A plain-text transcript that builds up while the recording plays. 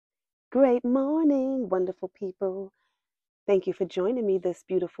Great morning, wonderful people. Thank you for joining me this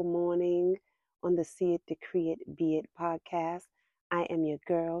beautiful morning on the See It, Decree It, Be It podcast. I am your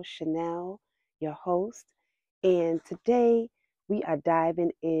girl, Chanel, your host, and today we are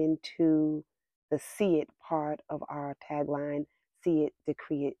diving into the See It part of our tagline, See It,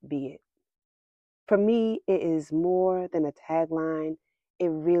 Decree It, Be It. For me, it is more than a tagline. It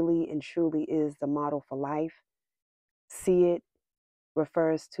really and truly is the model for life. See It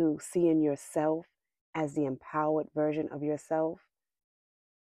refers to seeing yourself as the empowered version of yourself.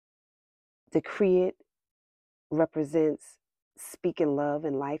 Decree it represents speaking love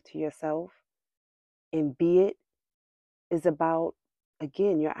and life to yourself. And be it is about,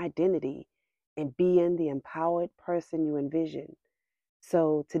 again, your identity and being the empowered person you envision.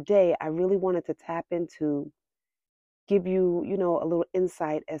 So today, I really wanted to tap into, give you, a little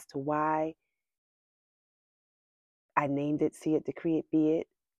insight as to why I named it See It, Decree It, Be It,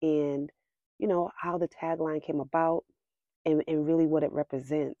 and, how the tagline came about and really what it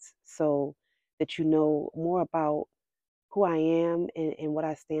represents so that you know more about who I am and what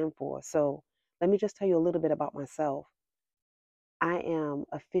I stand for. So let me just tell you a little bit about myself. I am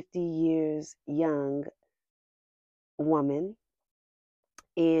a 50 years young woman,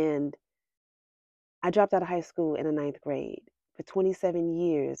 and I dropped out of high school in the ninth grade. For 27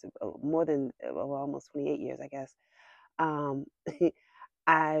 years, more than almost 28 years, I guess, um,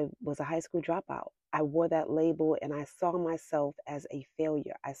 I was a high school dropout. I wore that label and I saw myself as a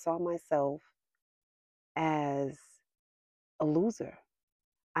failure. I saw myself as a loser.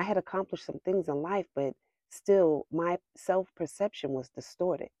 I had accomplished some things in life, but still my self perception was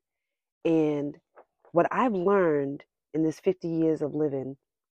distorted. And what I've learned in this 50 years of living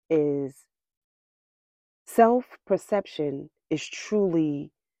is self perception is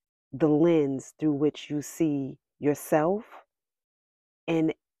truly the lens through which you see yourself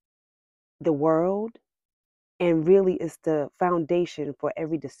and the world. And really, it's the foundation for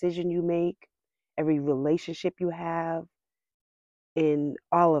every decision you make, every relationship you have, and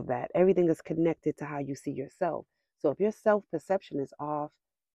all of that. Everything is connected to how you see yourself. So if your self perception is off,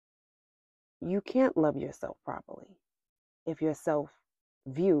 you can't love yourself properly. If your self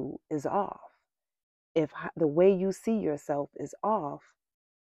view is off, if the way you see yourself is off,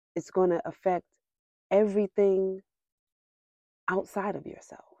 it's going to affect everything outside of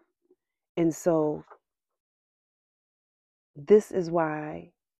yourself. And so this is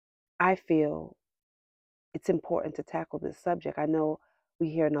why I feel it's important to tackle this subject. I know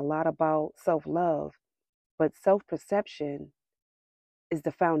we're hearing a lot about self love, but self perception is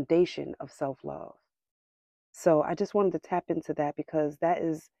the foundation of self love. So I just wanted to tap into that because that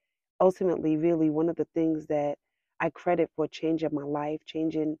is ultimately really one of the things that I credit for changing my life,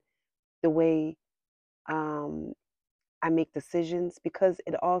 changing the way um, I make decisions, because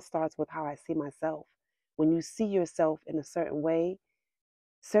it all starts with how I see myself. When you see yourself in a certain way,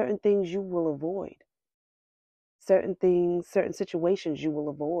 certain things you will avoid, certain things, certain situations you will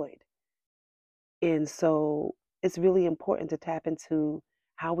avoid. And so it's really important to tap into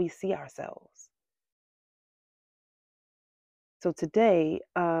how we see ourselves. So today,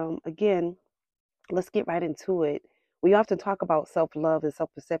 again, let's get right into it. We often talk about self love and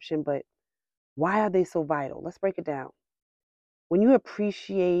self perception, but why are they so vital? Let's break it down. When you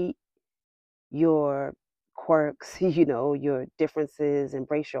appreciate your quirks, your differences,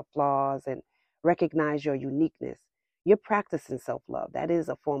 embrace your flaws, and recognize your uniqueness, you're practicing self love. That is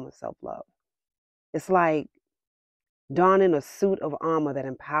a form of self love. It's like donning a suit of armor that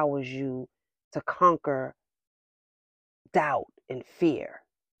empowers you to conquer doubt and fear.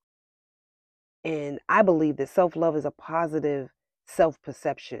 And I believe that self love is a positive self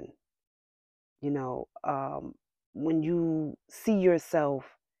perception. You know, um, when you see yourself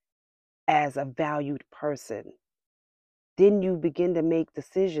as a valued person, then you begin to make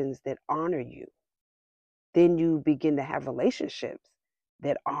decisions that honor you. Then you begin to have relationships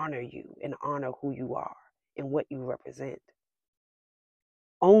that honor you and honor who you are and what you represent.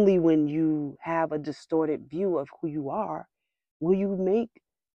 Only when you have a distorted view of who you are will you make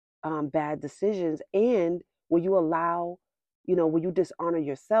bad decisions, and will you allow, will you dishonor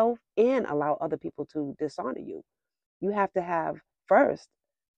yourself and allow other people to dishonor you? You have to have first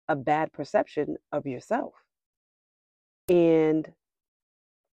a bad perception of yourself. And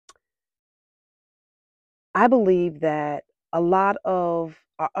I believe that a lot of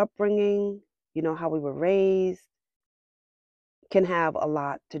our upbringing, how we were raised, can have a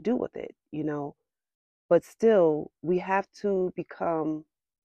lot to do with it. But still, we have to become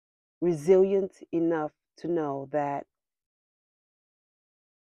resilient enough to know that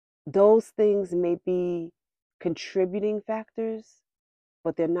those things may be contributing factors,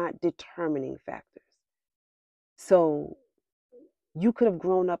 but they're not determining factors. So you could have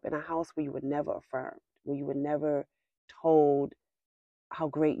grown up in a house where you were never affirmed, where you were never told how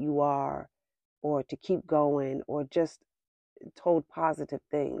great you are, or to keep going, or just told positive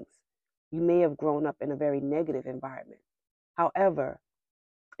things. You may have grown up in a very negative environment. However,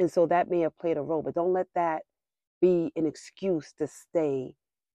 and so that may have played a role, but don't let that be an excuse to stay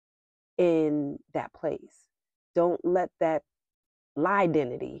in that place. Don't let that lie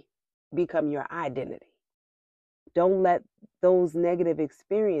identity become your identity. Don't let those negative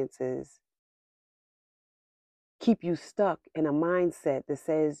experiences keep you stuck in a mindset that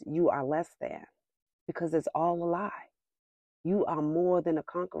says you are less than, because it's all a lie. You are more than a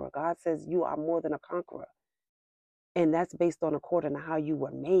conqueror. God says you are more than a conqueror. And that's based on according to how you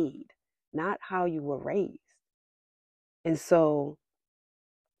were made, not how you were raised. And so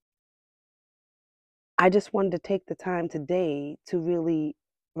I just wanted to take the time today to really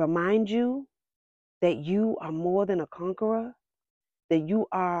remind you that you are more than a conqueror, that you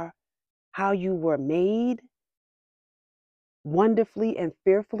are how you were made, wonderfully and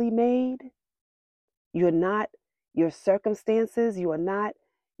fearfully made. You're not your circumstances. You are not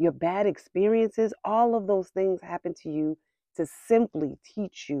your bad experiences. All of those things happen to you to simply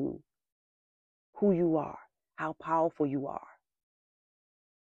teach you who you are, how powerful you are,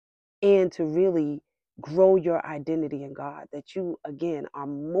 and to really grow your identity in God, that you, again, are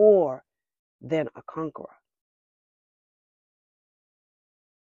more than a conqueror.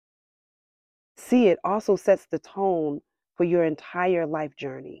 See, it also sets the tone for your entire life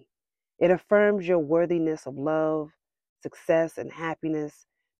journey. It affirms your worthiness of love, success, and happiness.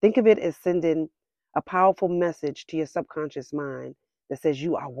 Think of it as sending a powerful message to your subconscious mind that says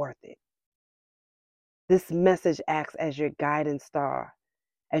you are worth it. This message acts as your guiding star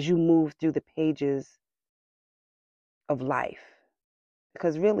as you move through the pages of life.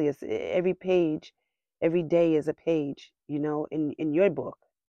 Because really, it's every page, every day is a page, in your book.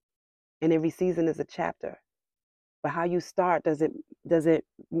 And every season is a chapter. But how you start doesn't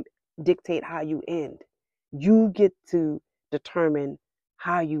dictate how you end. You get to determine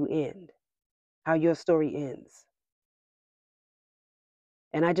how you end, how your story ends.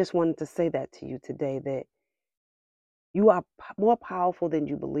 And I just wanted to say that to you today, that you are more powerful than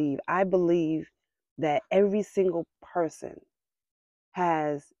you believe. I believe that every single person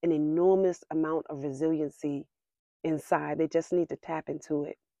has an enormous amount of resiliency inside. They just need to tap into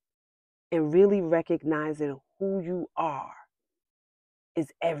it. And really recognizing who you are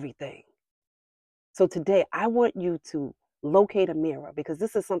is everything. So today, I want you to locate a mirror, because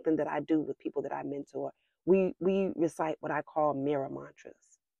this is something that I do with people that I mentor. We recite what I call mirror mantras.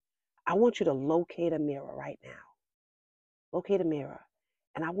 I want you to locate a mirror right now. Locate a mirror.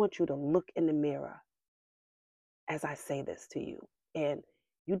 And I want you to look in the mirror as I say this to you. And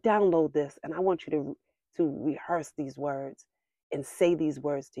you download this, and I want you to rehearse these words and say these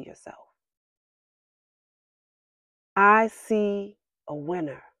words to yourself. I see a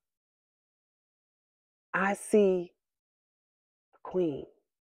winner. I see a queen,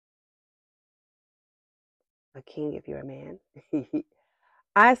 a king if you're a man.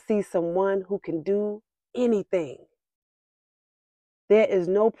 I see someone who can do anything. There is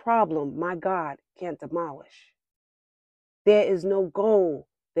no problem my God can't demolish. There is no goal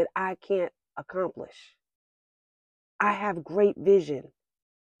that I can't accomplish. I have great vision.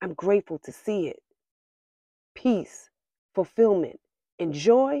 I'm grateful to see it. Peace, fulfillment, and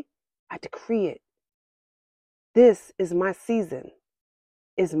joy, I decree it. This is my season.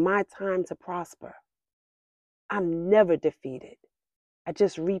 It's my time to prosper. I'm never defeated. I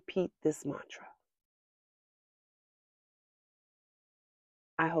just repeat this mantra.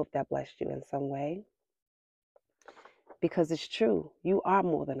 I hope that blessed you in some way, because it's true. You are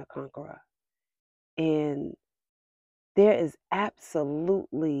more than a conqueror. And there is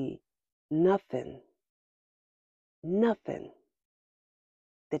absolutely nothing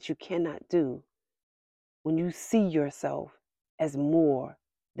that you cannot do when you see yourself as more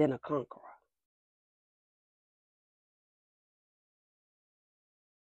than a conqueror.